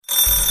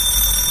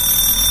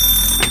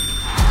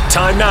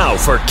Time now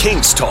for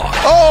Kings Talk.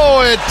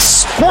 Oh, it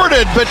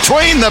squirted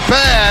between the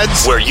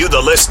pads. Where you,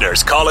 the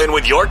listeners, call in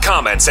with your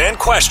comments and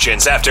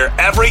questions after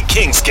every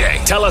Kings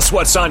game. Tell us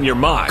what's on your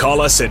mind. Call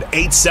us at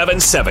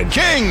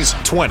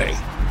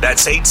 877-KINGS-20.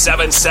 That's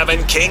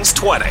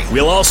 877-KINGS-20.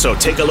 We'll also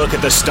take a look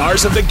at the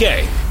stars of the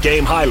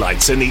game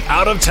highlights, and the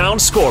out-of-town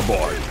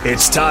scoreboard.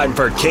 It's time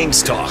for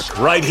Kings Talk,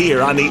 right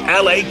here on the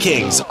LA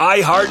Kings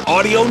iHeart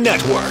Audio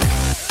Network.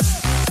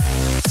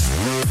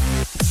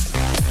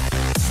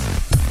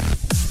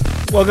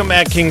 Welcome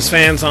back, Kings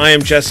fans. I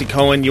am Jesse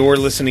Cohen. You're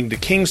listening to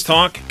Kings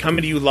Talk,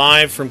 coming to you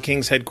live from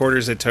Kings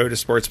headquarters at Toyota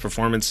Sports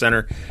Performance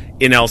Center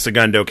in El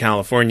Segundo,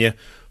 California.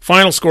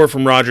 Final score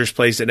from Rogers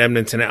Place at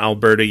Edmonton,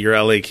 Alberta. Your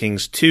LA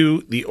Kings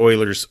 2, the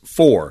Oilers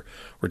 4.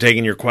 We're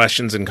taking your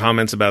questions and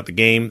comments about the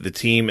game, the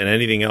team, and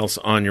anything else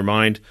on your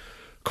mind.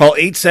 Call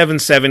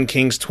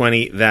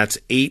 877-KINGS-20. That's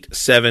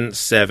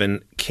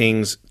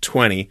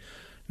 877-KINGS-20.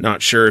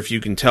 Not sure if you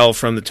can tell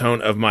from the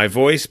tone of my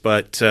voice,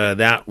 but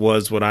that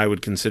was what I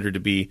would consider to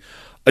be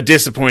a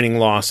disappointing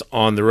loss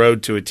on the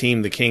road to a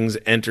team the Kings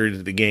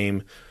entered the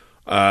game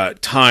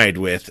tied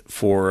with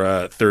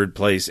for third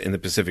place in the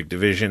Pacific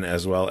Division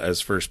as well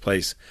as first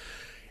place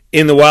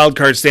in the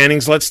wildcard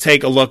standings. Let's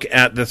take a look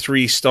at the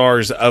three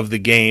stars of the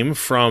game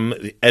from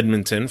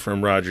Edmonton,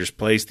 from Rogers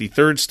Place. The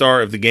third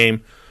star of the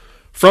game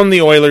from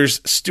the Oilers,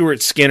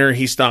 Stuart Skinner.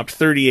 He stopped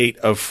 38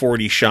 of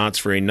 40 shots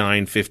for a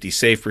 .950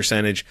 save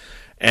percentage.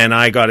 And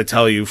I got to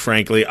tell you,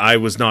 frankly, I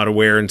was not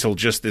aware until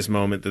just this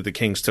moment that the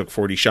Kings took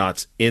 40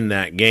 shots in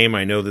that game.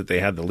 I know that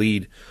they had the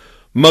lead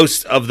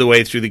most of the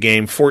way through the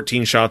game.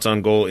 14 shots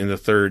on goal in the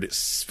third,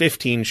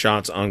 15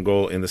 shots on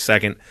goal in the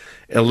second,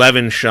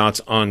 11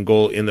 shots on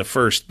goal in the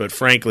first. But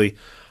frankly,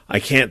 I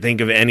can't think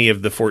of any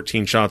of the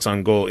 14 shots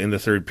on goal in the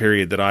third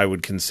period that I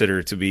would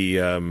consider to be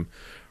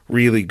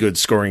really good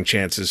scoring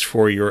chances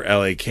for your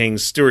LA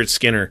Kings. Stuart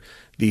Skinner,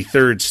 the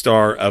third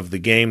star of the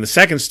game. The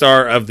second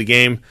star of the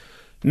game,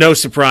 no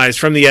surprise,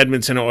 from the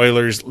Edmonton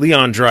Oilers,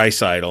 Leon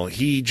Draisaitl.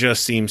 He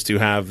just seems to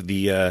have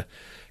the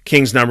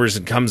Kings numbers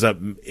and comes up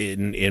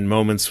in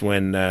moments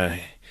when, as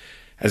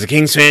a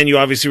Kings fan, you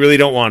obviously really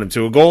don't want him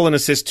to. A goal and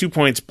assist, 2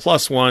 points,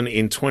 +1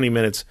 in 20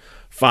 minutes,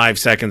 5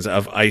 seconds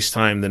of ice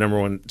time. The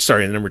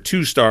number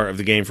two star of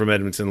the game from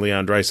Edmonton,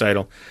 Leon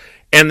Draisaitl.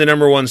 And the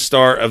number one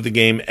star of the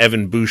game,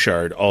 Evan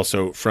Bouchard,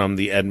 also from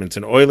the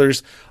Edmonton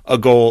Oilers. A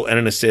goal and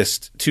an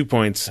assist, 2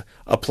 points,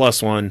 a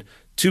 +1,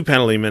 2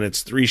 penalty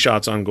minutes, 3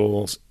 shots on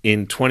goals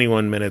in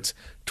 21 minutes,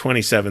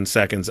 27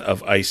 seconds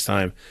of ice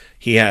time.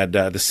 He had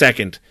the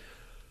second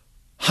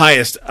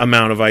highest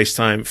amount of ice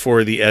time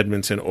for the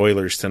Edmonton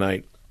Oilers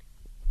tonight.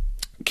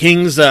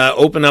 Kings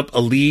open up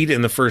a lead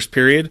in the first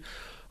period.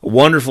 A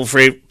wonderful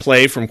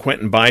play from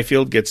Quentin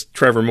Byfield gets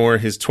Trevor Moore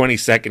his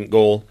 22nd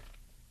goal,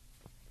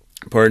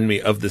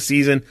 of the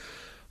season.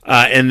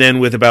 And then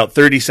with about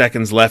 30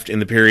 seconds left in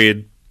the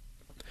period,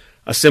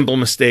 a simple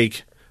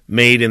mistake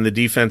made in the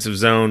defensive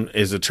zone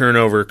is a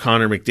turnover.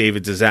 Connor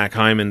McDavid to Zach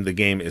Hyman. The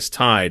game is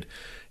tied.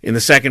 In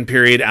the second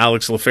period,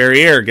 Alex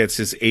Laferriere gets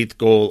his 8th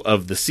goal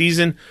of the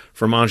season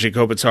from Anze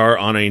Kopitar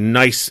on a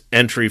nice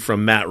entry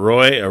from Matt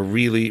Roy. A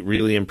really,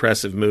 really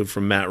impressive move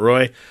from Matt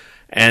Roy.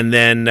 And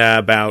then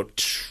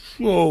about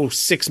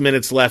 6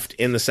 minutes left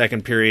in the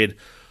second period,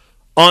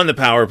 on the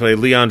power play,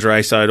 Leon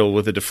Draisaitl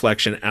with a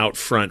deflection out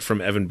front from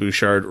Evan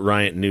Bouchard,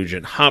 Ryan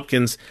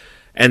Nugent-Hopkins.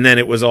 And then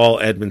it was all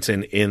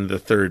Edmonton in the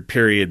third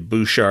period.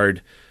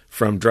 Bouchard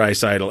from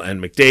Draisaitl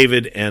and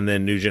McDavid, and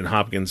then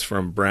Nugent-Hopkins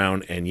from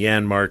Brown and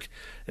Janmark.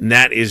 And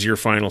that is your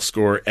final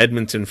score.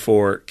 Edmonton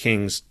 4,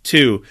 Kings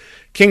 2.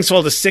 Kings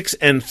fall to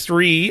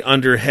 6-3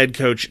 under head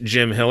coach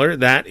Jim Hiller.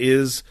 That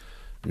is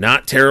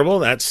not terrible.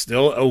 That's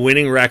still a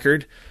winning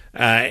record.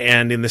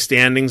 And in the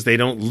standings, they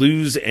don't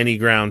lose any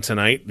ground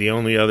tonight. The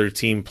only other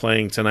team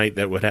playing tonight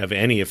that would have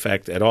any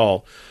effect at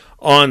all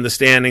on the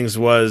standings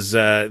was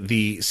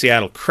the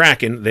Seattle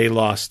Kraken. They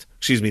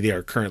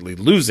are currently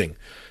losing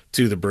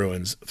to the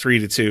Bruins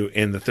 3-2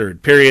 in the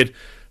third period.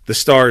 The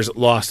Stars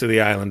lost to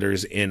the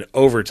Islanders in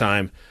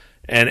overtime.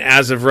 And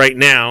as of right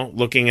now,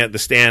 looking at the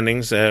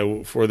standings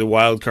for the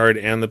wild card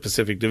and the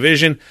Pacific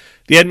Division,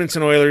 the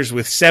Edmonton Oilers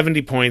with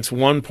 70 points,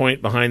 1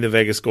 point behind the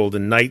Vegas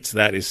Golden Knights.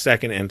 That is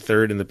second and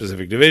third in the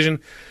Pacific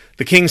Division.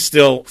 The Kings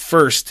still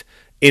first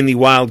in the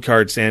wild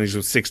card standings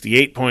with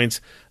 68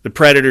 points. The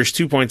Predators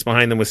 2 points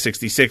behind them with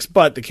 66,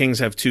 but the Kings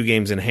have 2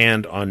 games in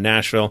hand on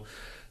Nashville.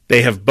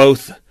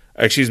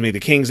 The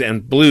Kings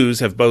and Blues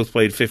have both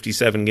played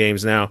 57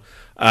 games now,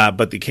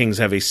 but the Kings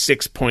have a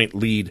 6-point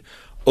lead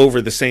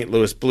over the St.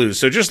 Louis Blues.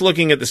 So just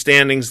looking at the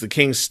standings, the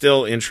Kings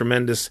still in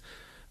tremendous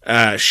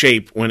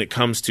shape when it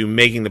comes to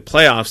making the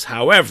playoffs.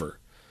 However,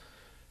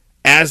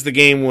 as the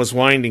game was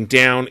winding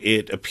down,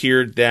 it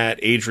appeared that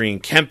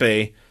Adrian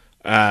Kempe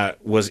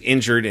was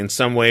injured in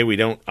some way. We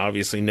don't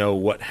obviously know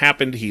what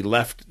happened. He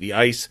left the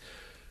ice,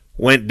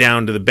 went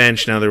down to the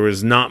bench. Now, there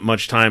was not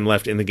much time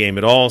left in the game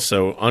at all,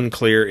 so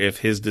unclear if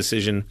his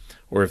decision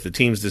or if the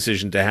team's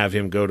decision to have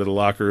him go to the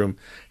locker room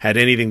had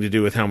anything to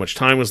do with how much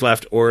time was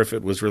left or if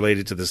it was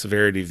related to the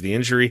severity of the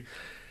injury.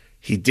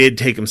 He did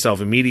take himself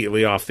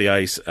immediately off the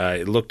ice.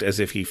 It looked as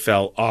if he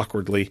fell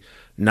awkwardly.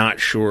 Not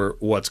sure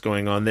what's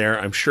going on there.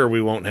 I'm sure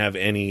we won't have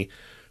any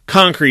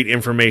concrete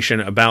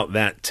information about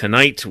that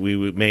tonight.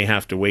 We may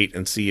have to wait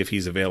and see if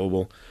he's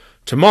available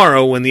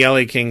tomorrow when the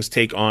LA Kings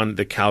take on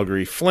the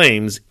Calgary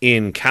Flames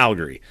in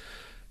Calgary.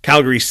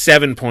 Calgary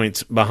 7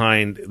 points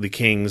behind the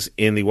Kings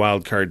in the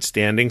wild card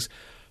standings,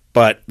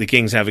 but the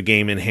Kings have a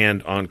game in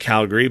hand on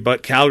Calgary.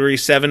 But Calgary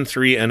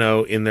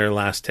 7-3-0 in their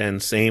last 10,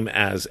 same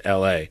as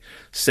LA,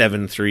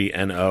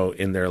 7-3-0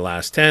 in their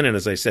last 10, and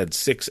as I said,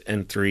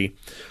 6-3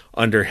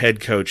 under head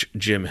coach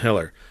Jim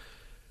Hiller.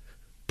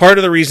 Part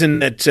of the reason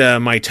that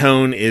my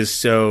tone is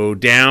so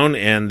down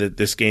and that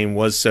this game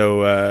was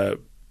so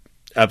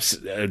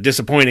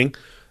disappointing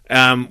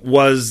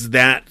was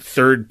that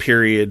third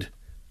period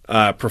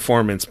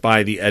performance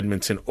by the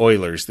Edmonton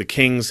Oilers. The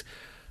Kings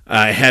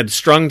had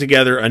strung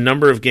together a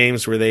number of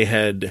games where they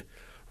had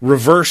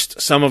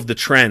reversed some of the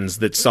trends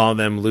that saw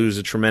them lose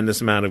a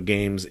tremendous amount of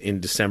games in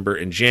December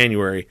and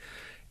January,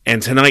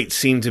 and tonight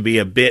seemed to be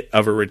a bit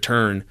of a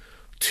return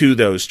to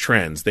those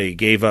trends. They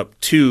gave up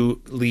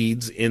 2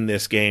 leads in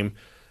this game,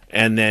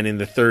 and then in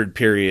the third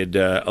period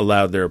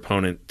allowed their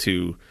opponent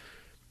to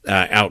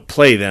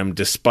outplay them,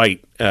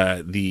 despite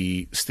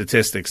the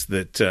statistics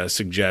that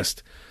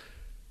suggest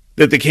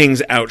that the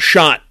Kings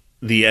outshot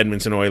the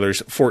Edmonton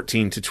Oilers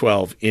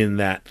 14-12 in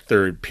that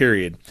third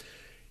period.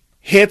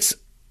 Hits,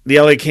 the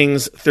LA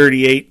Kings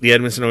 38, the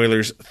Edmonton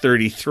Oilers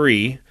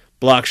 33.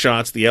 Block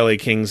shots, the LA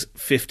Kings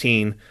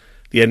 15,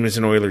 the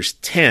Edmonton Oilers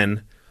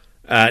 10.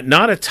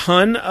 Not a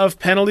ton of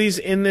penalties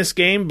in this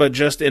game, but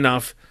just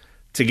enough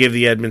to give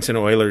the Edmonton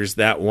Oilers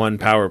that one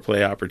power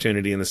play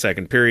opportunity in the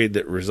second period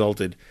that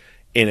resulted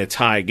in a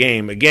tie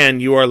game. Again,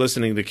 you are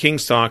listening to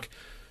Kings Talk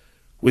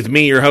with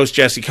me, your host,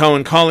 Jesse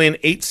Cohen. Call in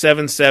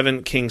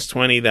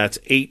 877-KINGS-20. That's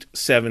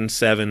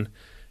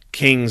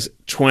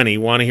 877-KINGS-20.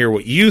 Want to hear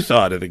what you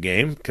thought of the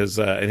game, because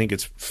I think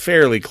it's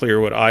fairly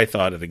clear what I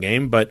thought of the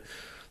game. But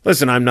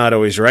listen, I'm not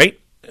always right.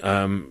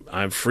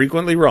 I'm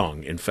frequently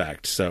wrong, in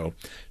fact. So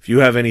if you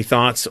have any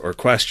thoughts or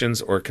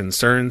questions or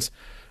concerns,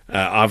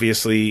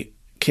 obviously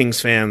Kings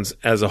fans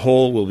as a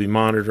whole will be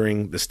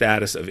monitoring the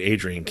status of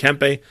Adrian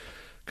Kempe,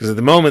 because at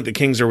the moment the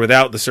Kings are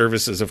without the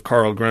services of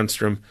Carl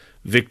Grundstrom,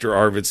 Victor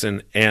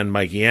Arvidsson, and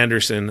Mikey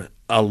Anderson.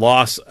 A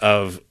loss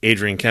of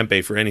Adrian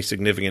Kempe for any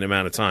significant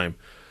amount of time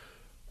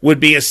would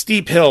be a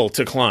steep hill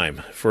to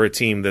climb for a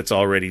team that's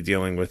already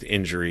dealing with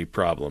injury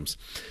problems.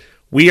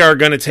 We are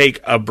going to take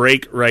a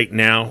break right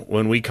now.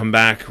 When we come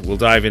back, we'll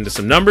dive into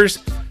some numbers,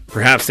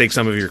 perhaps take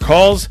some of your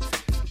calls.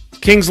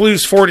 Kings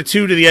lose 4-2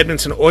 to the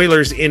Edmonton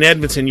Oilers in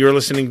Edmonton. You're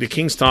listening to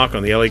Kings Talk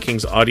on the LA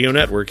Kings Audio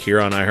Network here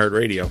on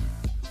iHeartRadio.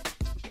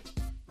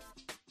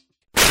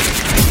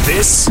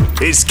 This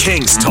is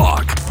Kings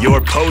Talk, your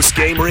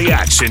post-game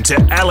reaction to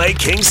LA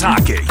Kings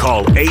hockey.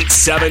 Call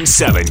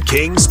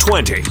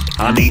 877-KINGS-20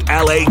 on the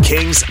LA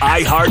Kings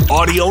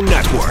iHeartAudio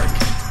Network.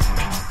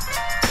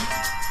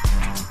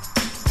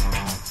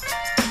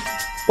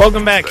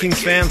 Welcome back,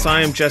 Kings fans. I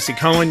am Jesse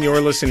Cohen.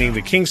 You're listening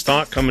to Kings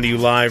Talk, coming to you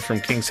live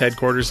from Kings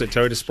headquarters at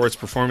Toyota Sports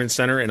Performance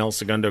Center in El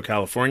Segundo,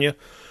 California.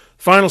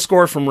 Final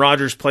score from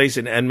Rogers Place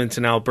in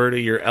Edmonton, Alberta.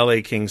 Your LA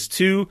Kings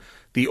 2,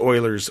 the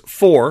Oilers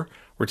 4.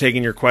 We're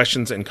taking your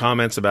questions and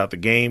comments about the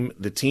game,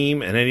 the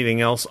team, and anything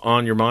else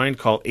on your mind.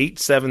 Call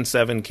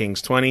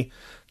 877-KINGS-20.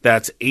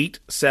 That's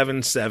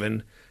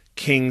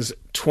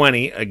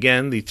 877-KINGS-20.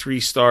 Again, the 3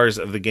 stars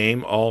of the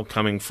game, all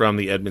coming from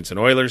the Edmonton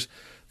Oilers.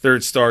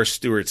 Third star,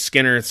 Stuart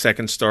Skinner.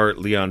 Second star,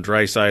 Leon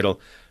Draisaitl.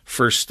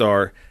 First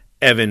star,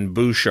 Evan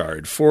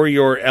Bouchard. For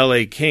your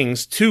LA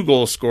Kings, 2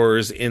 goal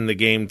scorers in the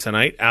game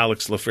tonight,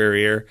 Alex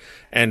Laferriere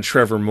and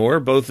Trevor Moore,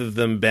 both of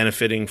them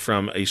benefiting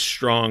from a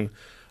strong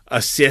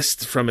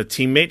assist from a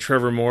teammate.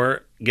 Trevor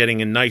Moore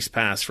getting a nice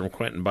pass from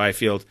Quentin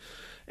Byfield,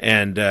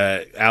 and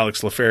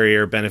Alex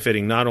Laferriere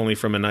benefiting not only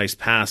from a nice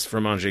pass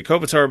from Anze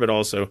Kopitar, but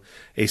also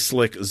a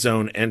slick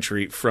zone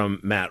entry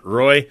from Matt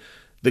Roy.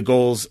 The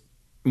goals,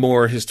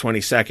 Moore his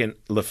 22nd,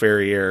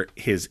 Laferriere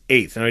his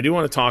 8th. And I do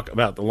want to talk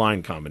about the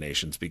line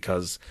combinations,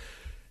 because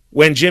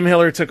when Jim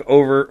Hiller took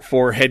over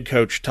for head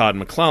coach Todd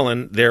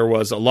McClellan, there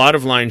was a lot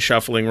of line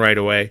shuffling right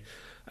away.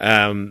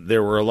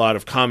 There were a lot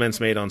of comments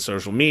made on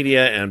social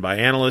media and by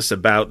analysts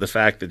about the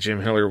fact that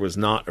Jim Hiller was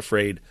not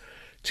afraid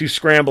to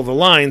scramble the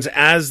lines.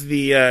 As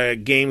the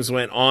games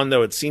went on,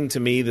 though, it seemed to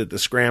me that the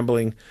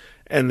scrambling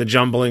and the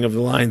jumbling of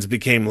the lines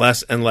became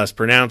less and less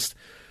pronounced.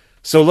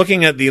 So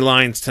looking at the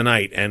lines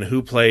tonight and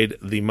who played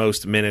the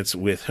most minutes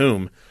with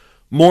whom,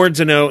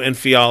 Mordzeneau and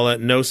Fiala,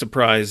 no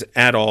surprise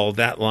at all.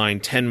 That line,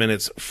 10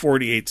 minutes,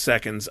 48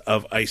 seconds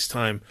of ice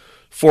time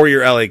for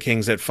your LA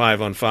Kings at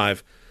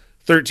 5-on-5.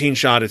 13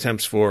 shot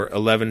attempts for,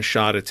 11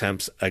 shot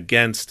attempts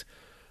against.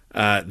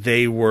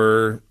 They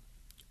were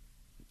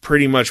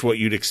pretty much what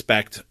you'd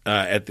expect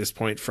at this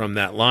point from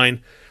that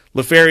line.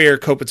 Laferriere,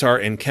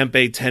 Kopitar, and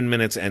Kempe, 10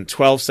 minutes and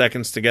 12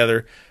 seconds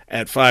together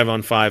at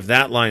 5-on-5.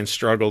 That line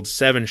struggled,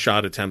 7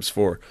 shot attempts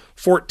for,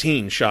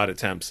 14 shot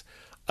attempts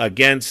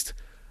against.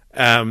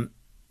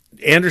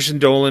 Anderson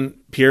Dolan,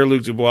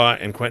 Pierre-Luc Dubois,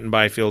 and Quentin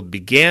Byfield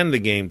began the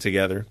game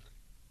together.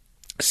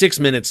 6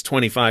 minutes,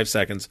 25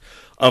 seconds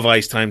of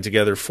ice time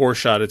together, 4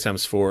 shot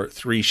attempts for,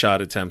 3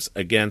 shot attempts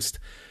against.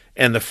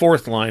 And the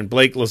fourth line,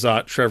 Blake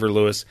Lizotte, Trevor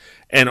Lewis,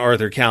 and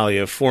Arthur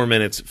Kaliyev, 4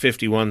 minutes,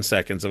 51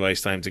 seconds of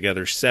ice time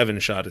together, 7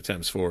 shot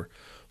attempts for,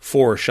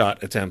 4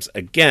 shot attempts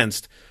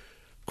against.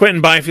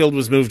 Quentin Byfield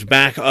was moved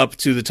back up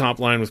to the top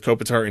line with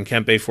Kopitar and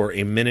Kempe for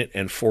 1 minute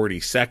and 40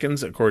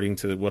 seconds, according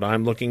to what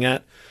I'm looking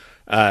at.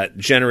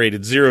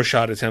 Generated 0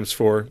 shot attempts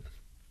for,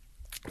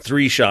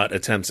 3 shot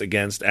attempts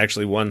against.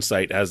 Actually, one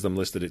site has them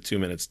listed at 2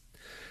 minutes,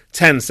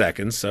 10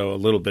 seconds, so a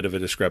little bit of a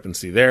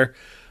discrepancy there.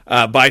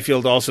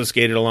 Byfield also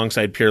skated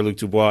alongside Pierre-Luc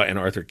Dubois and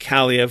Arthur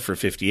Kaliyev for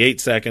 58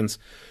 seconds.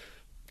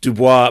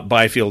 Dubois,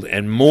 Byfield,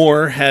 and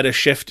Moore had a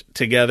shift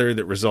together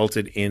that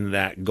resulted in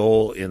that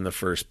goal in the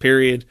first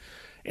period.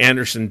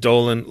 Anderson,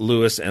 Dolan,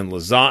 Lewis, and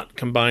Lizotte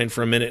combined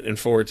for 1 minute and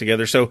 4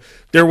 together. So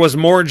there was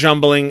more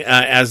jumbling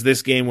as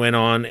this game went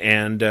on,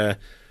 and I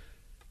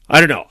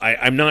don't know.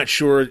 I'm not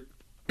sure.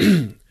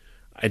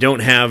 I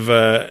don't have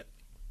a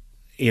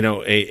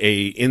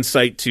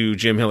insight to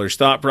Jim Hiller's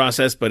thought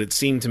process, but it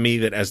seemed to me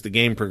that as the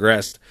game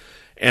progressed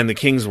and the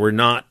Kings were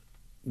not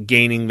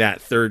gaining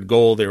that third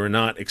goal, they were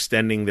not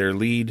extending their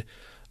lead,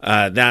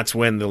 that's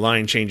when the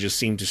line changes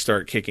seemed to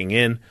start kicking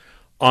in.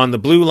 On the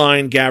blue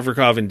line,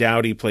 Gavrikov and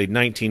Doughty played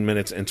 19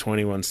 minutes and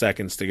 21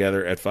 seconds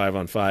together at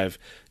 5-on-5.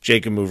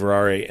 Jacob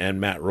Muverare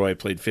and Matt Roy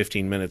played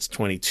 15 minutes,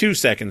 22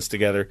 seconds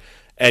together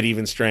at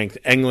even strength.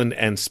 Englund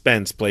and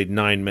Spence played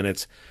 9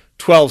 minutes,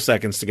 12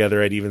 seconds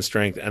together at even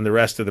strength. And the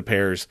rest of the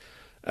pairs,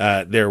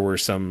 there were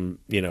some,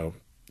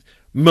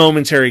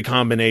 momentary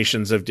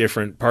combinations of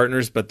different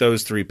partners, but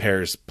those 3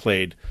 pairs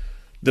played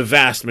the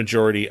vast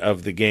majority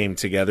of the game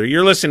together.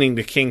 You're listening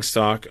to Kings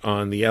Talk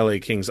on the LA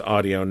Kings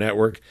Audio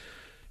Network.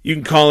 You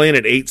can call in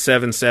at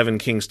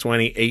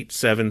 877-KINGS-20,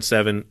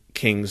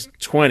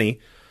 877-KINGS-20.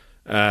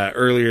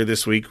 Earlier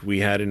this week,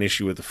 we had an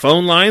issue with the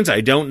phone lines.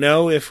 I don't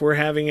know if we're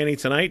having any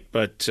tonight,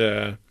 but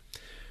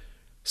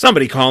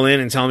somebody call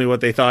in and tell me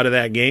what they thought of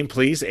that game,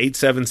 please.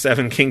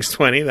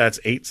 877-KINGS-20. That's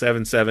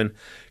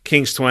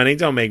 877-KINGS-20.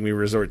 Don't make me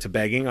resort to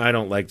begging. I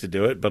don't like to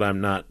do it, but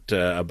I'm not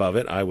above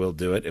it. I will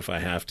do it if I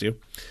have to.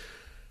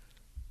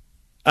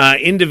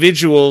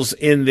 Individuals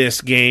in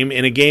this game,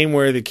 in a game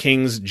where the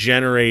Kings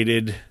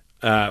generated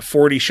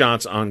 40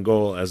 shots on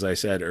goal, as I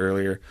said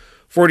earlier.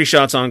 40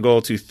 shots on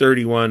goal to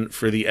 31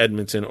 for the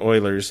Edmonton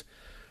Oilers.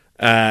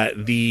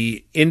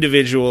 The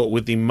individual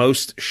with the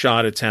most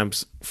shot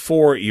attempts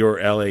for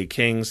your LA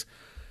Kings.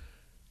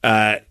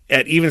 At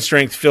even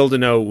strength, Phil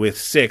Deneau with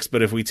 6,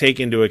 but if we take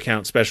into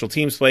account special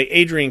teams play,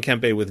 Adrian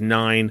Kempe with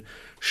 9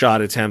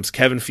 shot attempts,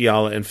 Kevin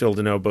Fiala and Phil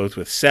Deneau both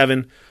with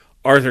 7,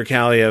 Arthur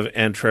Kaliyev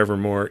and Trevor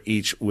Moore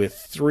each with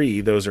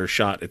 3. Those are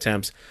shot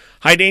attempts.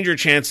 High danger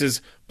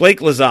chances, Blake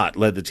Lizotte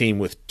led the team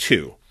with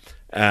 2.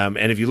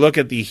 And if you look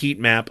at the heat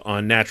map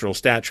on Natural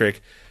Stat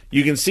Trick,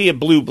 you can see a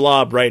blue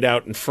blob right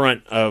out in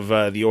front of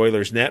the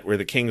Oilers' net where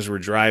the Kings were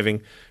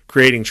driving,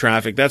 creating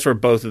traffic. That's where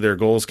both of their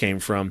goals came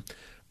from.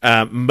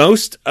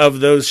 Most of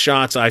those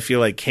shots, I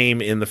feel like,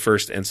 came in the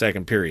first and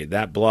second period.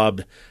 That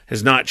blob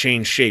has not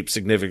changed shape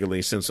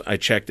significantly since I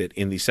checked it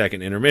in the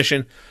second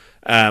intermission.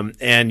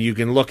 And you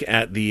can look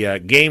at the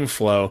game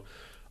flow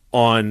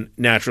on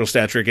Natural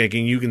Stat Trick,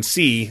 and you can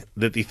see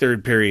that the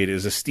third period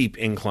is a steep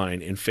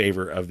incline in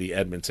favor of the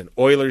Edmonton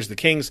Oilers. The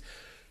Kings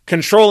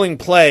controlling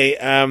play.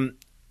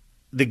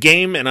 The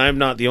game, and I'm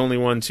not the only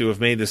one to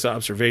have made this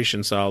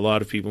observation, saw a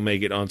lot of people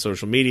make it on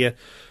social media,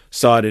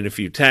 saw it in a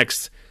few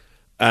texts.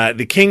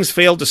 The Kings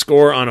failed to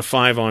score on a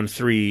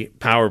 5-on-3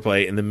 power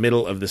play in the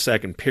middle of the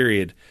second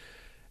period.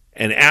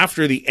 And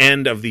after the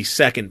end of the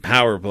second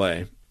power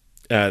play,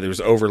 there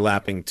was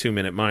overlapping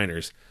 2-minute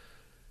minors.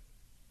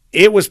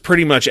 It was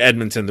pretty much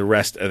Edmonton the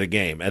rest of the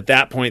game. At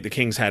that point, the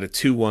Kings had a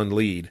 2-1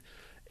 lead,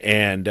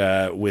 and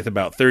with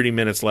about 30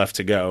 minutes left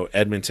to go,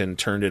 Edmonton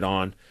turned it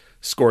on,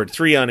 scored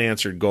 3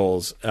 unanswered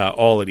goals,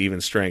 all at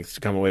even strength, to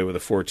come away with a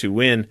 4-2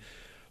 win.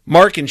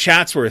 Mark in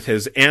Chatsworth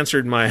has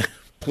answered my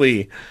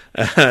plea.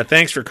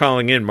 Thanks for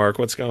calling in, Mark.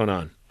 What's going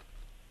on?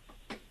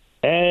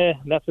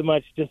 Not so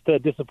much. Just a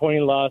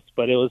disappointing loss,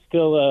 but it was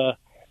still,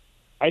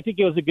 I think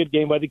it was a good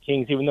game by the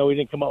Kings, even though we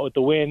didn't come out with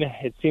the win.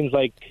 It seems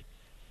like,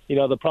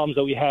 the problems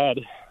that we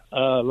had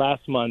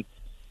last month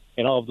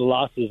and all of the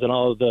losses and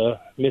all of the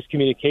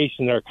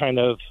miscommunication are kind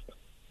of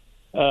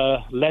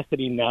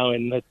lessening now,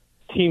 and the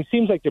team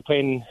seems like they're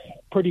playing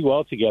pretty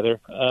well together.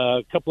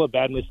 A couple of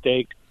bad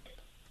mistakes.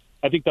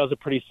 I think that was a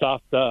pretty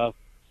soft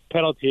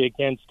penalty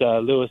against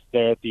Lewis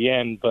there at the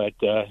end, but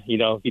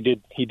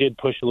he did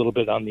push a little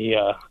bit on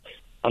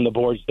the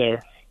boards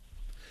there.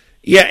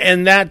 Yeah,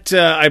 and that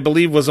I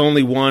believe was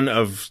only one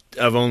of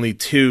only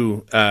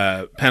 2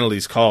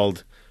 penalties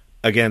called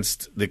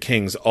against the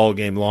Kings all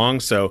game long.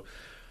 So,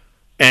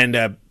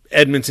 and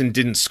Edmonton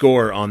didn't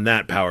score on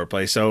that power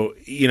play. So,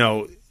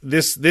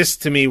 this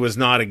to me was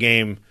not a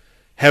game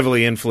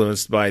heavily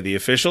influenced by the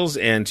officials.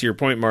 And to your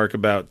point, Mark,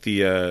 about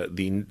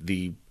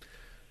the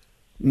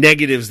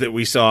negatives that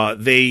we saw,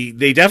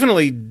 they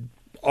definitely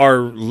are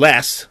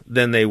less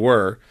than they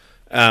were.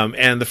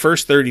 And the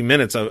first 30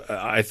 minutes,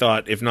 I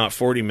thought, if not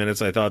 40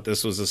 minutes, I thought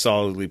this was a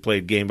solidly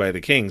played game by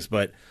the Kings.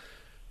 But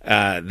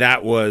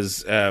that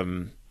was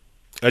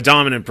a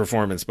dominant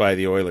performance by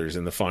the Oilers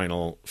in the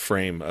final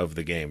frame of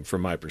the game,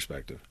 from my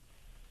perspective.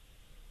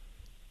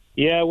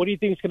 Yeah, what do you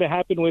think is going to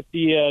happen with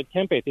the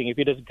Kempe thing? If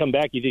he doesn't come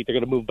back, you think they're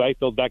going to move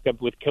Byfield back up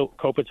with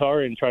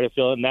Kopitar and try to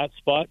fill in that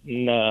spot?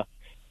 And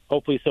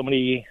hopefully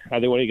somebody,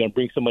 are they going to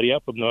bring somebody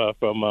up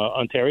from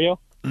Ontario?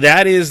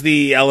 That is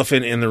the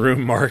elephant in the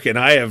room, Mark, and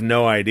I have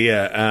no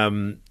idea.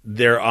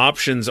 Their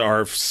options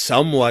are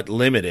somewhat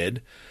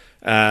limited.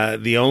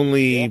 The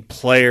only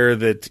player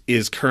that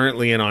is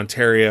currently in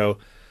Ontario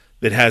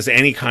that has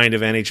any kind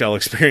of NHL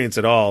experience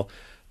at all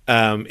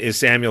is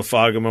Samuel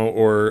Fagemo,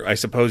 or I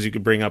suppose you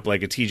could bring up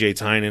like a TJ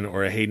Tynan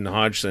or a Hayden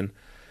Hodgson.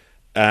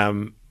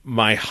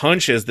 My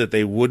hunch is that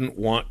they wouldn't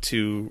want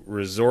to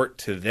resort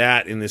to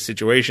that in this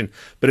situation.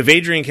 But if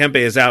Adrian Kempe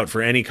is out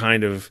for any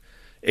kind of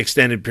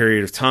extended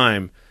period of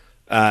time,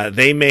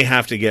 they may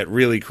have to get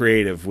really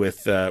creative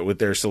with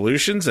their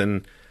solutions.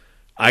 And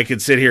I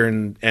could sit here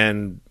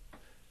and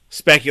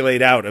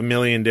speculate out a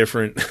million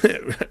different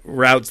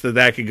routes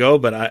that could go,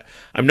 but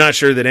I'm not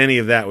sure that any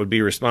of that would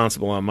be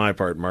responsible on my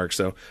part, Mark.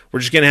 So we're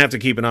just going to have to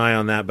keep an eye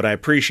on that, but I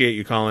appreciate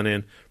you calling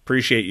in.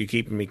 Appreciate you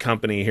keeping me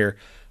company here.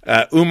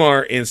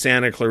 Umar in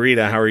Santa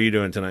Clarita, how are you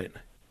doing tonight?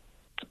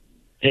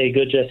 Hey,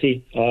 good,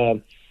 Jesse.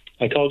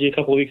 I called you a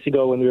couple of weeks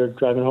ago when we were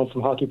driving home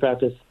from hockey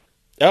practice.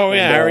 Oh,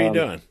 yeah. How are you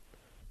doing?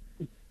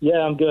 Yeah,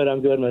 I'm good.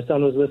 My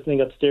son was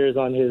listening upstairs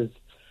on his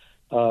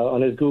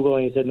Google,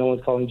 and he said no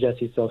one's calling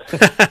Jesse, so he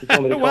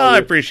told me to call well, you. I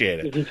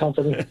appreciate it.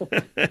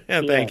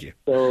 Yeah, thank you.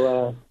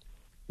 So,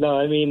 no,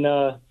 I mean,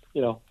 of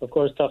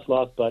course, tough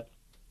loss, but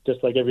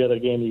just like every other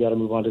game, you got to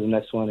move on to the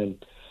next one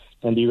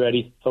and be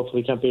ready.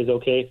 Hopefully, Kempe is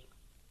okay,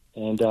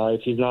 and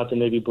if he's not, then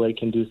maybe Blake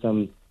can do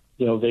some,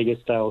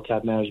 Vegas-style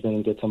cap management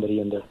and get somebody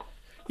in there.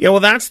 Yeah,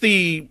 well,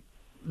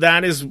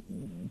 that is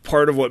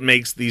part of what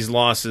makes these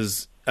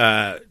losses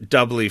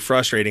doubly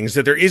frustrating, is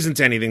that there isn't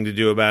anything to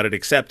do about it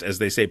except, as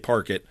they say,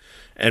 park it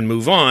and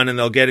move on, and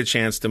they'll get a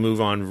chance to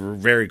move on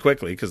very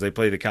quickly because they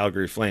play the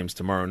Calgary Flames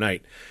tomorrow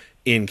night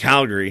in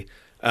Calgary.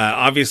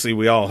 Obviously,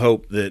 we all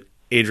hope that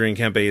Adrian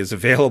Kempe is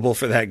available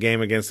for that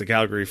game against the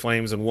Calgary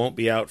Flames and won't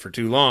be out for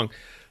too long.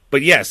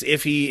 But yes,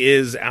 if he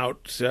is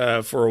out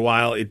for a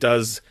while, it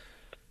does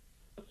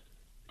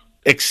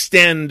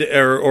extend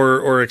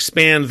or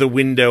expand the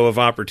window of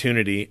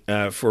opportunity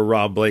for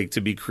Rob Blake to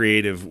be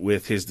creative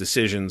with his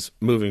decisions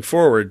moving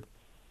forward.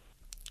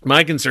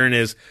 My concern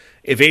is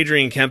if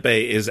Adrian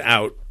Kempe is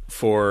out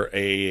for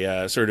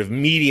a sort of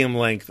medium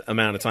length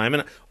amount of time,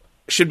 and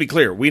should be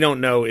clear, we don't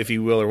know if he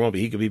will or won't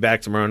be. He could be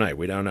back tomorrow night.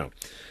 We don't know.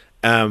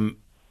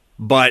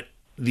 But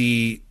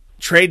the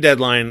trade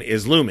deadline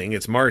is looming.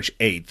 It's March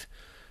 8th.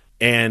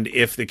 And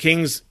if the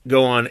Kings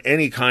go on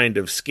any kind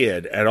of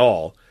skid at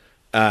all,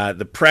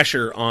 the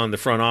pressure on the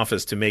front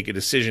office to make a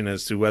decision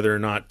as to whether or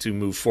not to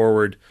move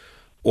forward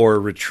or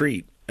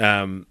retreat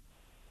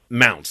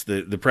mounts.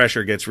 The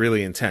pressure gets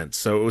really intense.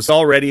 So it was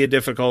already a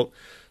difficult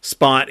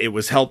spot. It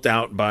was helped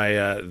out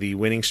by the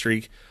winning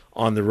streak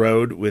on the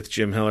road with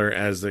Jim Hiller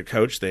as the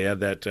coach. They had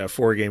that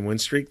 4-game win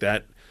streak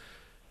that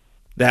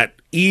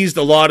eased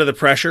a lot of the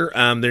pressure.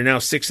 They're now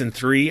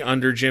 6-3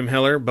 under Jim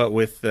Hiller, but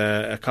with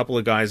a couple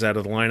of guys out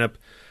of the lineup,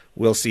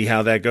 we'll see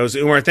how that goes.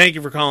 Umar, thank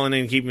you for calling in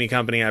and keeping me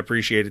company. I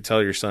appreciate it.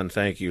 Tell your son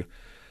thank you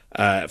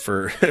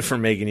for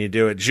making you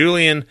do it.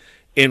 Julian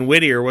in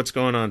Whittier, what's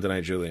going on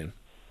tonight, Julian?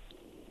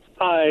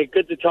 Hi,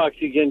 good to talk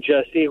to you again,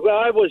 Jesse. Well,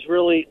 I was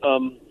really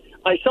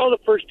I saw the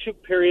first two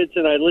periods,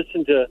 and I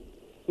listened to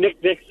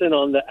Nick Nixon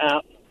on the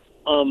app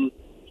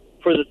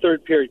for the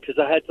third period because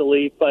I had to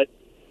leave. But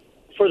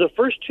for the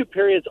first two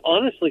periods,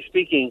 honestly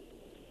speaking,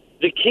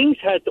 the Kings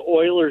had the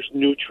Oilers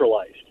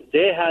neutralized.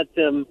 They had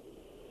them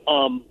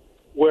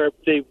where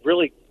they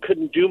really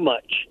couldn't do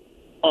much.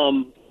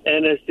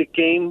 And as the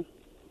game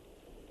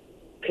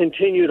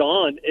continued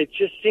on, it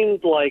just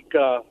seemed like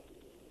the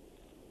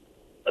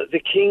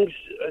Kings,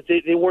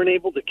 they weren't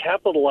able to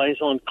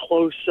capitalize on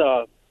close,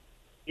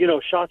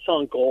 shots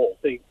on goal.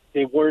 They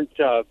weren't,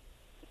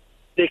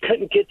 they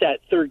couldn't get that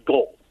third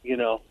goal,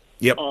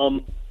 Yep.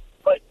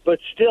 But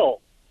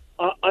still,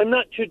 I'm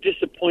not too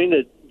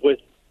disappointed with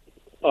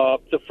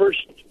the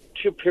first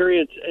two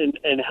periods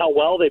and how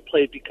well they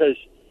played, because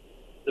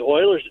the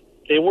Oilers,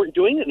 they weren't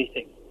doing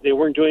anything. And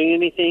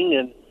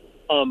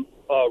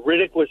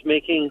Riddick was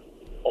making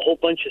a whole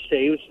bunch of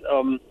saves.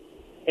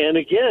 And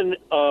again,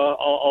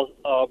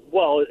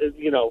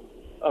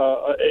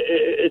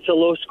 it's a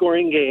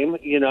low-scoring game,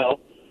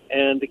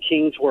 and the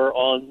Kings were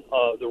on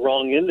the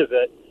wrong end of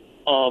it.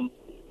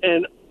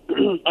 And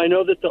I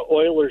know that the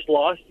Oilers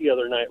lost the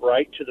other night,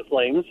 right, to the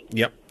Flames?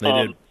 Yep, they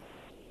did.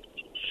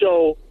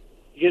 So,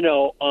 who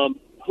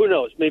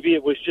knows? Maybe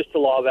it was just the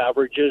law of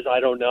averages. I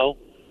don't know.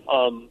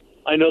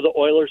 I know the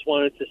Oilers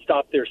wanted to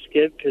stop their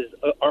skid because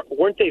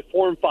weren't they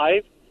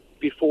 4-5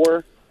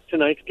 before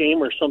tonight's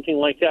game or something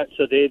like that?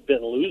 So they had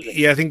been losing.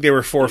 Yeah, I think they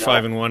were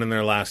 4-5-1 in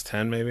their last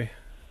 10, maybe.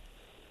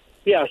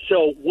 Yeah,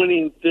 so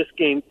winning this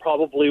game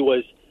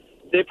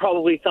they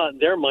probably thought in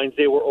their minds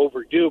they were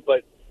overdue,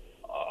 but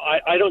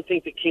I don't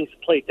think the Kings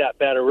played that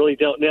bad. I really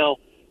don't. Now,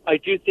 I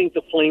do think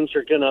the Flames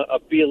are going to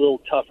be a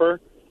little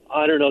tougher.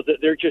 I don't know.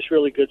 They're just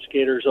really good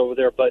skaters over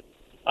there, but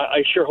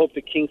I sure hope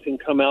the Kings can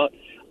come out.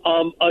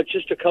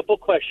 Just a couple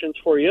questions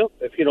for you,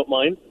 if you don't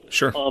mind.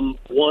 Sure.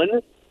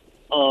 One,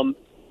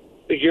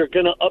 you're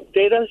going to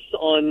update us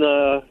on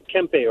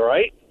Kempe,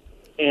 right?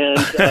 And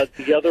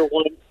the other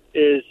one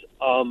is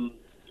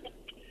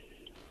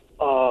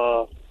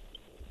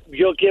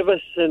you'll give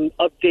us an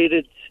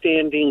updated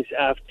standings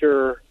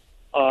after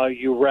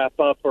you wrap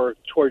up or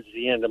towards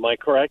the end. Am I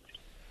correct?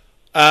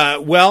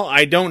 Well,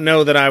 I don't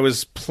know that I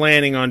was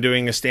planning on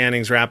doing a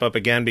standings wrap-up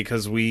again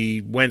because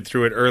we went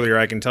through it earlier.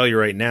 I can tell you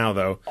right now,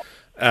 though,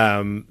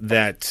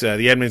 that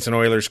the Edmonton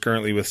Oilers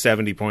currently with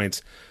 70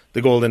 points,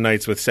 the Golden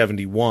Knights with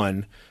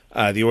 71.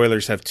 The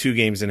Oilers have 2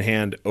 games in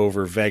hand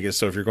over Vegas,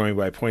 so if you're going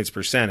by points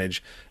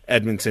percentage,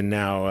 Edmonton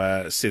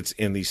now sits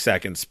in the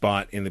second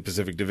spot in the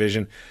Pacific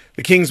Division.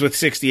 The Kings with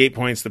 68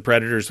 points, the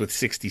Predators with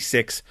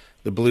 66,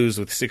 the Blues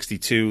with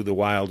 62, the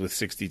Wild with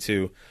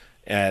 62,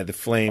 the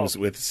Flames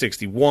with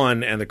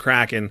 61, and the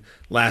Kraken,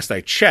 last I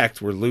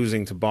checked, were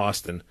losing to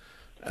Boston.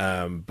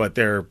 But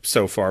they're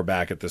so far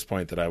back at this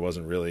point that I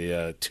wasn't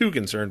really too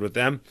concerned with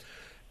them.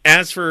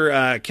 As for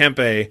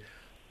Kempe,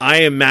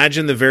 I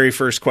imagine the very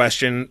first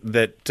question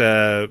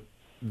that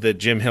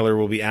Jim Hiller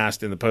will be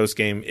asked in the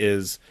postgame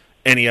is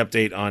any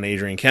update on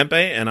Adrian Kempe,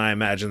 and I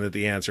imagine that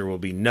the answer will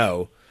be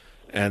no,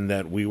 and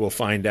that we will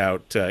find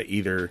out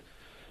either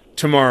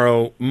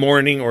tomorrow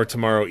morning or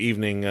tomorrow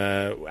evening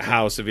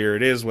how severe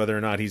it is, whether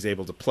or not he's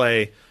able to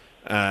play,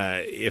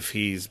 if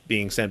he's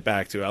being sent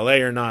back to LA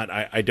or not.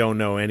 I don't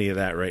know any of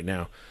that right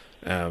now.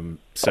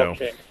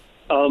 Okay.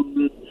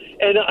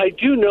 And I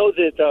do know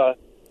that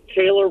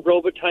Taylor,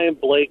 Robitaille,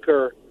 and Blake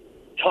are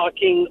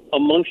talking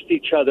amongst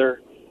each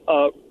other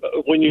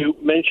when you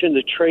mentioned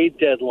the trade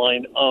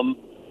deadline.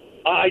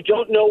 I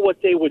don't know what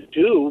they would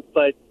do,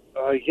 but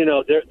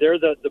they're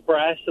the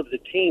brass of the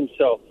team,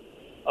 so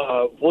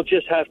we'll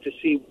just have to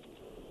see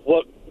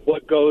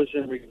what goes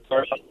in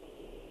regards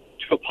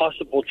to a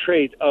possible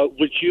trade.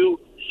 Would you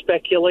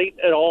speculate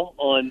at all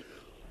on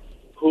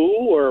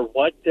who or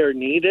what their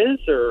need is,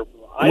 or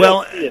I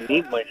don't see a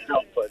need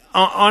myself, but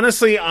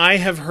honestly, I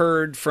have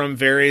heard from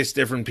various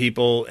different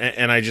people,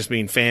 and I just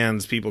mean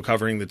fans, people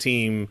covering the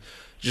team,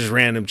 just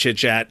random chit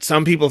chat.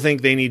 Some people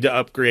think they need to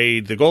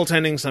upgrade the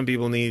goaltending. Some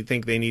people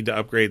think they need to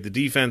upgrade the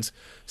defense.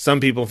 Some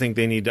people think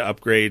they need to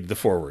upgrade the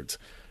forwards.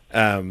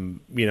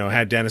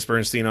 Had Dennis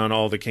Bernstein on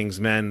All the Kings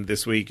Men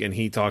this week, and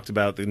he talked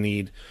about the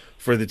need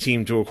for the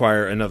team to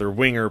acquire another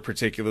winger,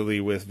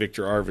 particularly with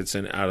Victor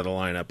Arvidsson out of the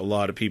lineup. A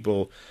lot of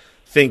people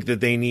think that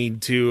they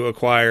need to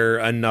acquire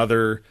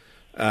another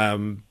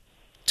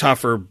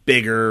tougher,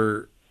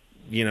 bigger,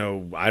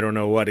 I don't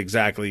know what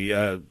exactly,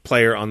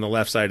 player on the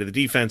left side of the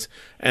defense.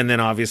 And then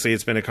obviously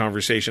it's been a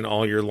conversation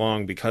all year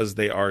long because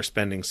they are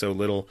spending so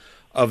little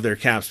of their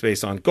cap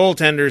space on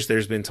goaltenders.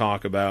 There's been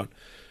talk about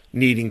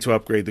needing to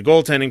upgrade the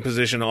goaltending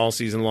position all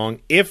season long.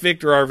 If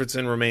Victor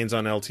Arvidsson remains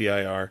on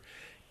LTIR,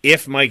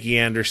 if Mikey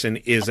Anderson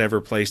is ever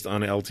placed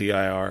on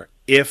LTIR,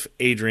 if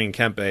Adrian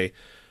Kempe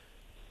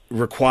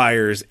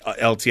requires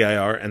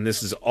LTIR, and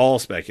this is all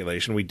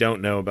speculation. We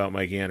don't know about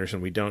Mikey Anderson.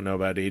 We don't know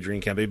about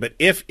Adrian Kempe. But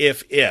if,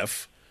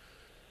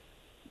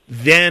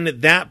 then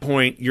at that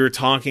point, you're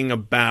talking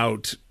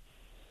about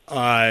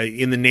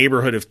in the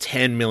neighborhood of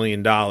 $10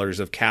 million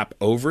of cap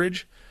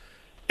overage.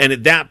 And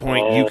at that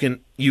point,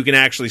 you can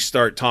actually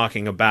start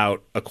talking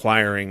about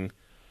acquiring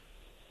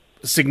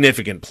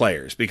significant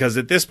players. Because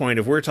at this point,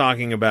 if we're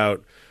talking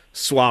about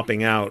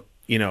swapping out,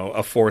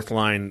 a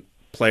fourth-line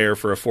player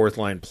for a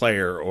fourth-line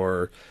player,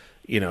 or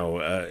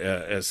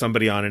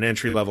somebody on an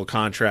entry-level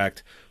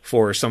contract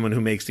for someone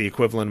who makes the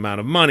equivalent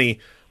amount of money,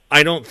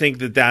 I don't think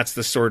that that's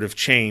the sort of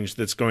change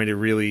that's going to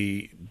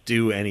really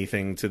do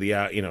anything to the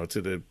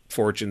to the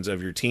fortunes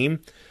of your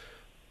team.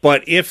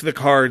 But if the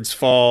cards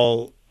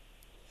fall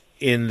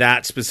in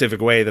that specific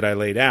way that I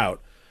laid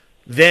out,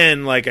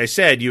 then, like I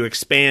said, you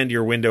expand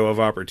your window of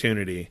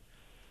opportunity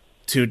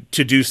to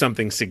do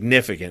something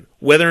significant.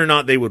 Whether or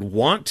not they would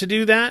want to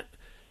do that,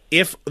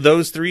 if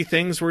those three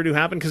things were to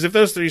happen, because if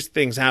those three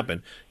things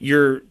happen,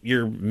 you're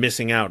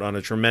missing out on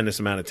a tremendous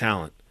amount of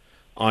talent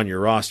on your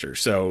roster.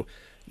 So,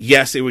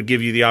 yes, it would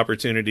give you the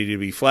opportunity to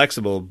be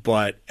flexible,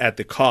 but at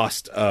the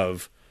cost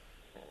of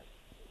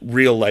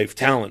real-life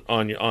talent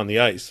on the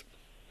ice.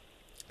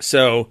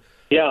 So,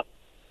 yeah,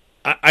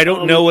 I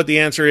don't know what the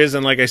answer is,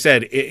 and like I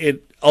said,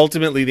 it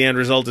ultimately the end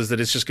result is that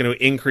it's just going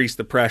to increase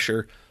the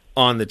pressure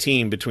on the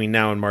team between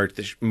now and March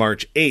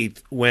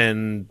 8th,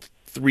 when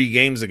 3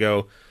 games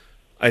ago,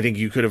 I think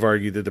you could have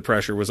argued that the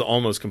pressure was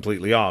almost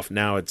completely off.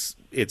 Now it's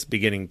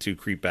beginning to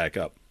creep back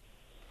up.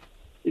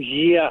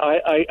 Yeah,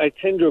 I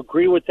tend to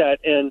agree with that.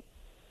 And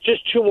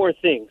just 2 more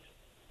things.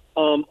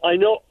 I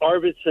know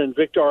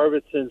Victor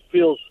Arvidsson,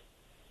 feels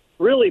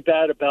really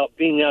bad about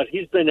being out.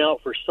 He's been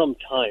out for some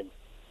time.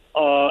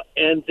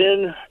 And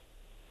then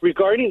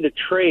regarding the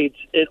trades,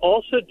 it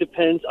also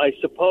depends, I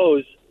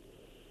suppose,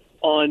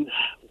 on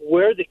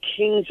where the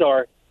Kings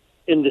are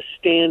in the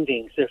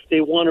standings. If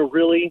they want to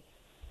really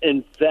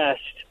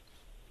invest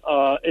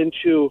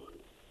into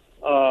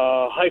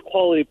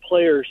high-quality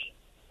players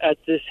at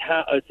this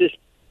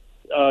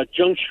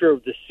juncture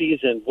of the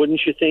season,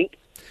 wouldn't you think?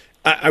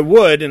 I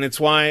would, and it's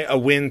why a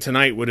win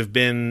tonight would have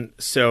been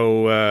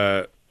so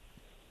I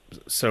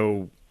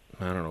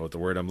don't know what the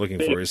word I'm looking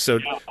for is,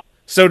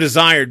 so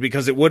desired,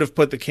 because it would have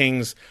put the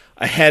Kings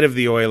ahead of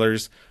the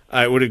Oilers.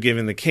 It would have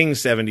given the Kings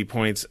 70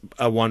 points,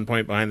 1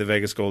 point behind the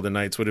Vegas Golden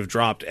Knights, would have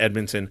dropped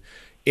Edmonton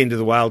into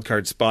the wild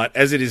card spot.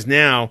 As it is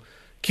now,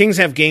 Kings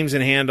have games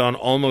in hand on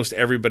almost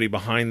everybody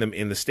behind them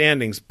in the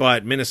standings,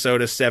 but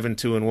Minnesota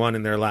 7-2-1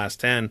 in their last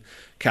 10,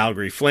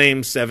 Calgary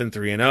Flames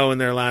 7-3-0 in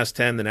their last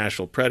 10, the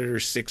Nashville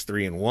Predators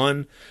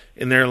 6-3-1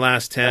 in their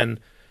last 10.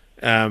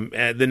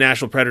 The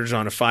Nashville Predators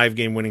on a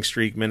 5-game winning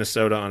streak,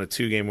 Minnesota on a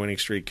 2-game winning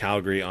streak,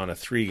 Calgary on a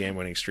 3-game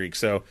winning streak.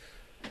 So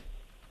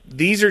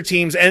these are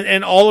teams,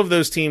 and all of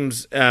those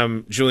teams,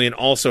 Julian,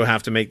 also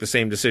have to make the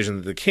same decision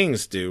that the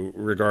Kings do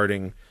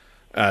regarding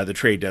the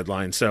trade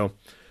deadline. So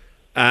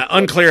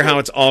unclear how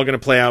it's all going to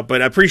play out,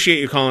 but I appreciate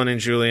you calling in,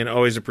 Julian.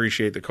 Always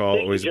appreciate the call.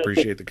 Always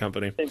appreciate the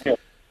company.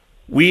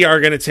 We are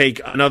going to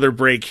take another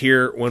break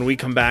here. When we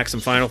come back,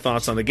 some final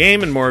thoughts on the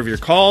game and more of your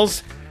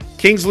calls.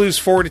 Kings lose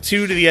 4-2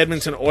 to the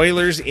Edmonton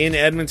Oilers in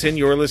Edmonton.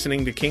 You're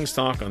listening to Kings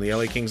Talk on the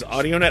LA Kings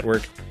Audio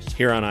Network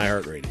here on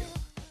iHeartRadio.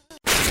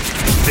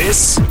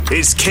 This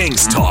is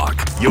Kings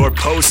Talk, your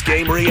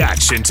post-game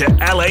reaction to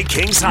LA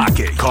Kings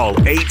hockey. Call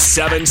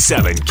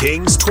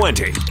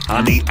 877-KINGS-20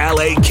 on the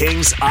LA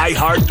Kings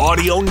iHeart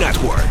Audio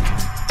Network.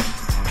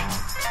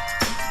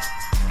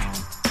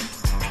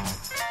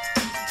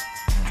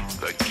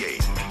 The game.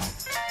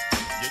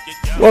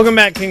 Welcome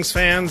back, Kings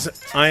fans.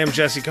 I am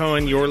Jesse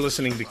Cohen. You're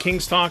listening to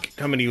Kings Talk,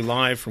 coming to you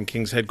live from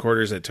Kings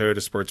headquarters at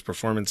Toyota Sports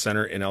Performance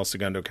Center in El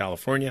Segundo,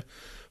 California.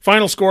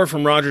 Final score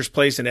from Rogers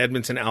Place in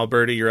Edmonton,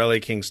 Alberta. Your LA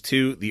Kings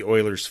 2, the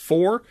Oilers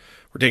 4.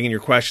 We're taking your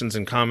questions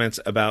and comments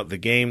about the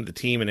game, the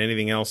team, and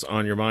anything else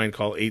on your mind.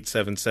 Call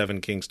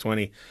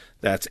 877-KINGS-20.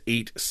 That's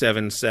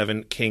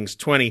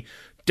 877-KINGS-20.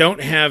 Don't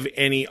have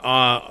any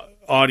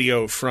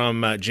audio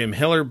from Jim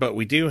Hiller, but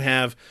we do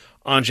have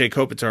Andrzej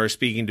Kopitar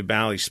speaking to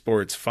Bally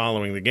Sports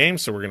following the game,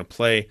 so we're going to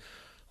play a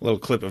little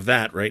clip of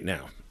that right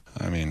now.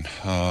 I mean,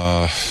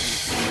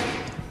 honestly,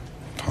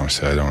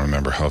 I don't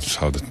remember how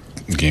the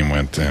game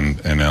went in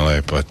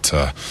LA, but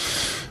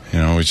we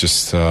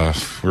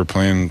were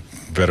playing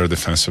better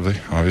defensively,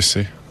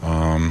 obviously,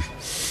 and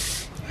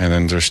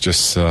then there's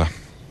just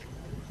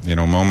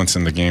moments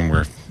in the game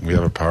where we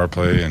have a power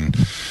play and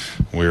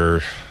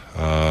we're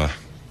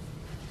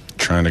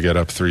trying to get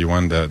up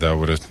 3-1.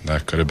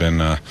 That could have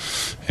been a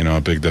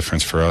big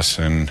difference for us,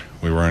 and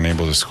we weren't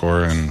able to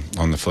score. And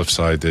on the flip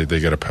side, they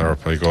get a power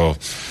play goal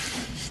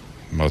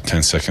about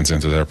 10 seconds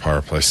into their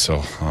power play.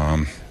 So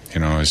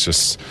it's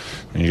just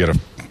when you get a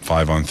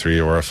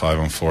 5-on-3 or a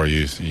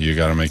 5-on-4, you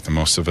got to make the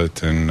most of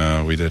it,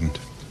 and we didn't.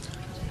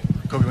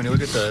 Kobe, when you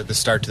look at the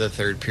start to the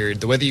third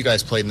period, the way that you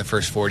guys played in the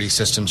first 40,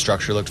 system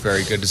structure looked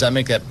very good. Does that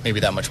make that maybe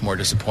that much more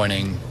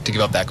disappointing to give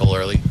up that goal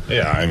early?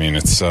 Yeah, I mean,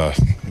 it's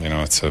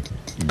it's a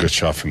good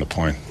shot from the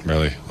point,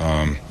 really.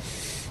 I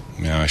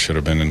should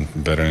have been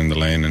better in the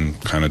lane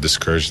and kind of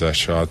discouraged that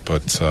shot,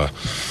 but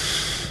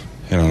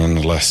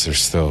nonetheless, there's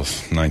still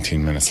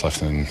 19 minutes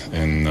left in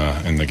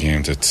the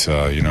game that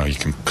you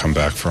can come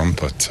back from,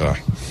 but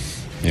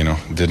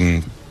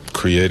didn't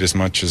create as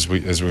much as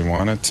we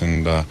wanted,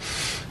 and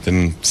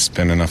didn't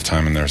spend enough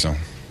time in their zone.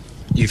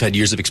 You've had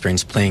years of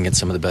experience playing against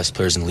some of the best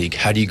players in the league.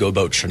 How do you go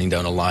about shutting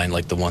down a line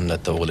like the one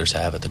that the Oilers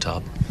have at the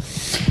top?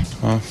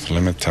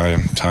 Limit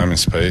time and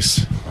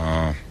space.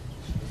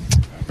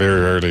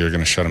 Very rarely you're going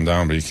to shut them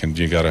down, but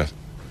you got to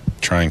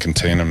try and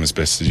contain them as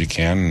best as you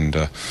can. And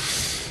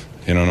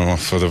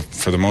for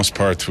the most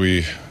part,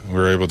 we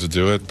were able to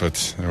do it,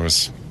 but there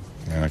was,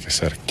 like I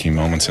said, key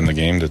moments in the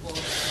game that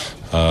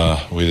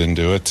we didn't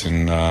do it,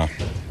 and the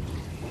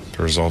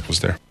result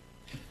was there.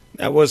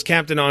 That was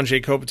Captain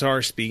Andrzej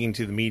Kopitar speaking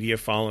to the media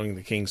following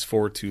the Kings'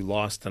 4-2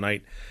 loss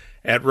tonight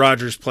at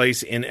Rogers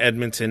Place in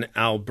Edmonton,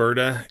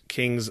 Alberta.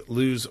 Kings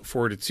lose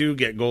 4-2,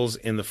 get goals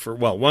in the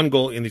one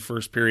goal in the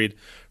first period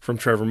from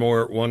Trevor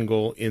Moore, one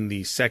goal in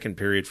the second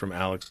period from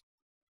Alex.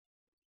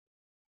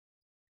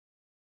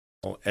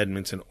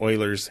 Edmonton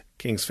Oilers.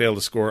 Kings fail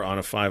to score on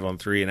a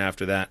 5-on-3, and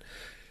after that,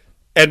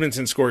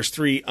 Edmonton scores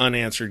 3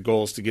 unanswered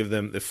goals to give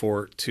them the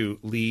 4-2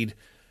 lead.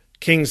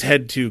 Kings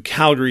head to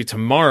Calgary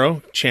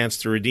tomorrow, chance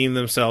to redeem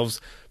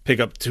themselves, pick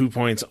up 2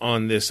 points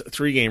on this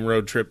 3-game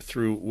road trip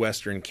through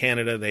Western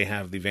Canada. They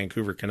have the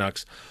Vancouver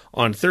Canucks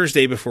on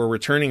Thursday before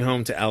returning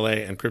home to LA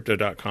and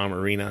Crypto.com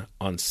Arena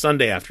on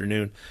Sunday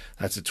afternoon.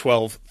 That's a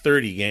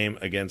 12:30 game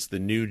against the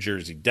New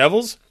Jersey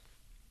Devils.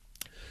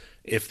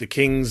 If the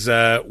Kings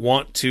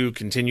want to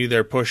continue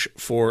their push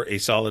for a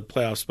solid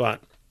playoff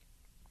spot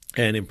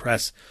and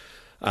impress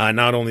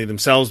not only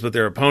themselves but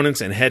their opponents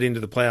and head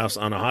into the playoffs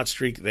on a hot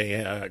streak, they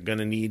are going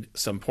to need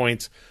some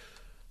points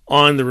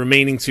on the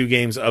remaining 2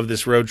 games of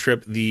this road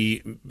trip.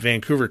 The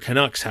Vancouver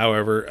Canucks,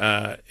 however,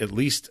 at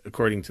least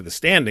according to the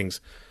standings,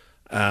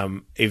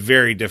 a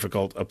very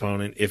difficult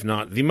opponent, if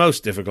not the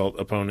most difficult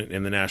opponent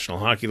in the National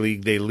Hockey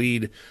League. They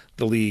lead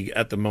the league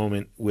at the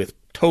moment with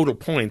total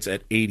points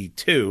at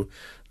 82.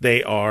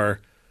 They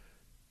are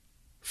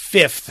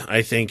 5th,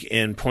 I think,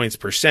 in points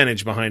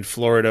percentage behind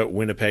Florida,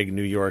 Winnipeg,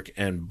 New York,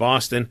 and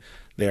Boston.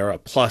 They are a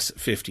plus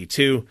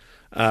 52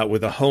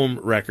 with a home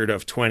record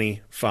of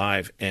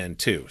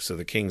 25-2. So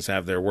the Kings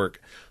have their work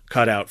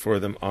cut out for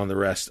them on the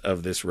rest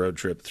of this road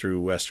trip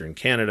through Western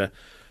Canada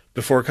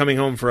before coming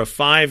home for a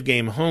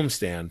 5-game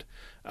homestand,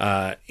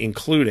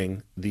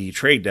 including the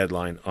trade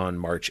deadline on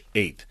March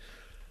 8th.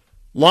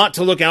 Lot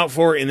to look out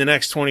for in the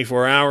next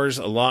 24 hours,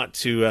 a lot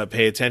to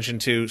pay attention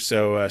to,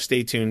 so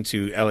stay tuned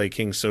to LA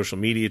Kings social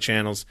media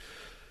channels,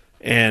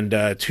 and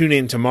tune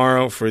in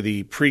tomorrow for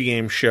the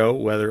pregame show,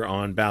 whether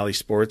on Bally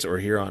Sports or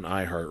here on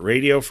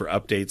iHeartRadio, for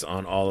updates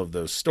on all of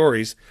those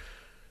stories.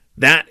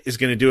 That is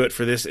going to do it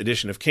for this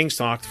edition of Kings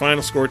Talk. The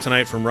final score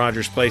tonight from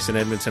Rogers Place in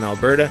Edmonton,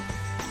 Alberta.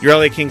 Your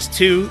LA Kings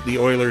 2, the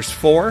Oilers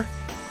 4.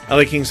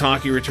 LA Kings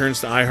hockey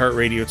returns to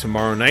iHeartRadio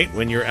tomorrow night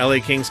when your LA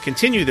Kings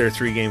continue their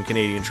 3-game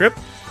Canadian trip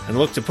and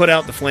look to put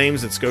out the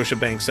Flames at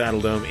Scotiabank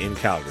Saddledome in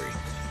Calgary.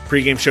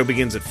 Pre-game show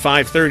begins at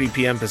 5:30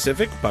 p.m.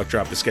 Pacific. Puck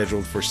drop is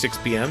scheduled for 6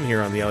 p.m.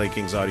 here on the LA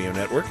Kings Audio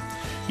Network.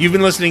 You've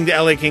been listening to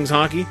LA Kings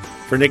Hockey.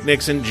 For Nick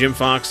Nixon, Jim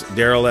Fox,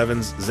 Darrell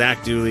Evans,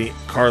 Zach Dooley,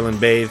 Carlin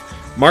Bathe,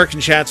 Mark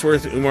and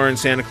Chatsworth, Umar and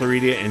Santa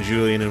Clarita, and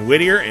Julian and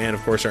Whittier, and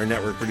of course our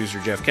network producer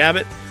Jeff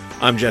Cabot,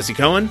 I'm Jesse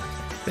Cohen.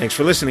 Thanks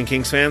for listening,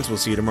 Kings fans. We'll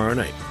see you tomorrow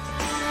night.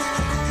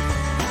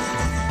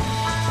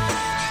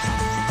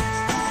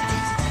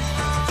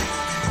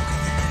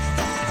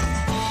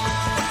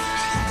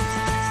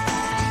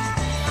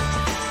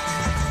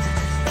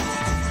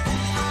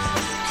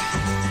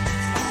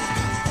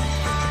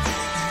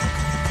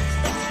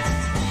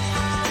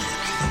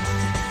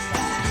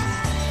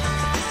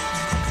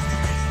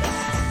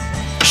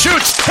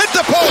 Shoots, hit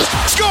the post,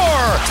 score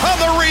on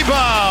the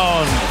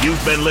rebound.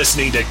 You've been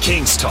listening to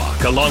Kings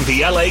Talk along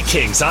the LA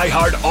Kings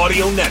iHeart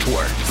Audio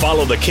Network.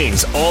 Follow the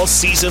Kings all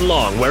season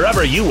long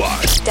wherever you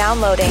are.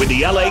 Downloading with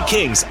the LA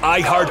Kings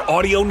iHeart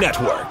Audio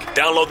Network.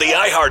 Download the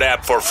iHeart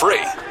app for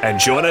free and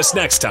join us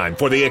next time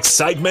for the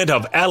excitement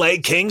of LA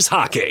Kings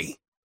hockey.